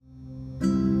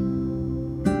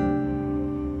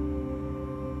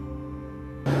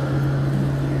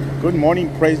Good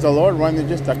morning, praise the Lord. Running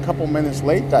just a couple minutes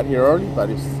late, got here early,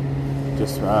 but it's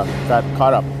just got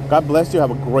caught up. God bless you. Have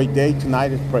a great day.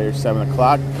 Tonight is prayer, 7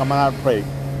 o'clock. Come on out and pray.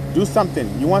 Do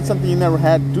something. You want something you never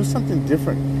had? Do something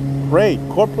different. Pray.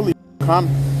 Corporately come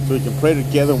so we can pray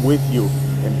together with you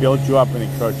and build you up and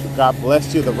encourage you. God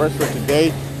bless you. The verse for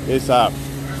today is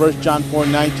 1 John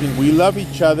 4:19. We love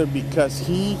each other because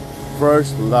He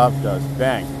first loved us.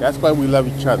 Bang. That's why we love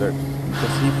each other.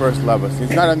 Because He first loved us.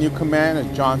 It's not a new command,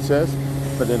 as John says,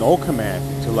 but an old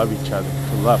command to love each other,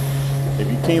 to love. If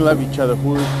you can't love each other,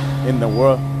 who in the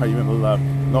world are you going to love?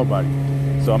 Nobody.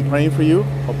 So I'm praying for you.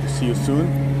 Hope to see you soon.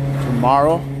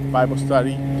 Tomorrow, Bible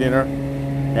study, dinner,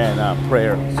 and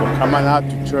prayer. So come on out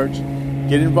to church.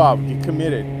 Get involved. Get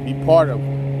committed. Be part of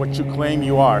what you claim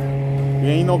you are. You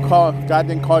ain't no call. God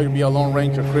didn't call you to be a Lone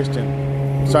Ranger Christian.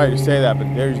 I'm sorry to say that,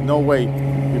 but there's no way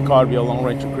you're called to be a Lone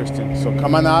Ranger Christian. So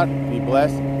come on out. Be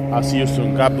blessed. I'll see you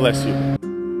soon. God bless you.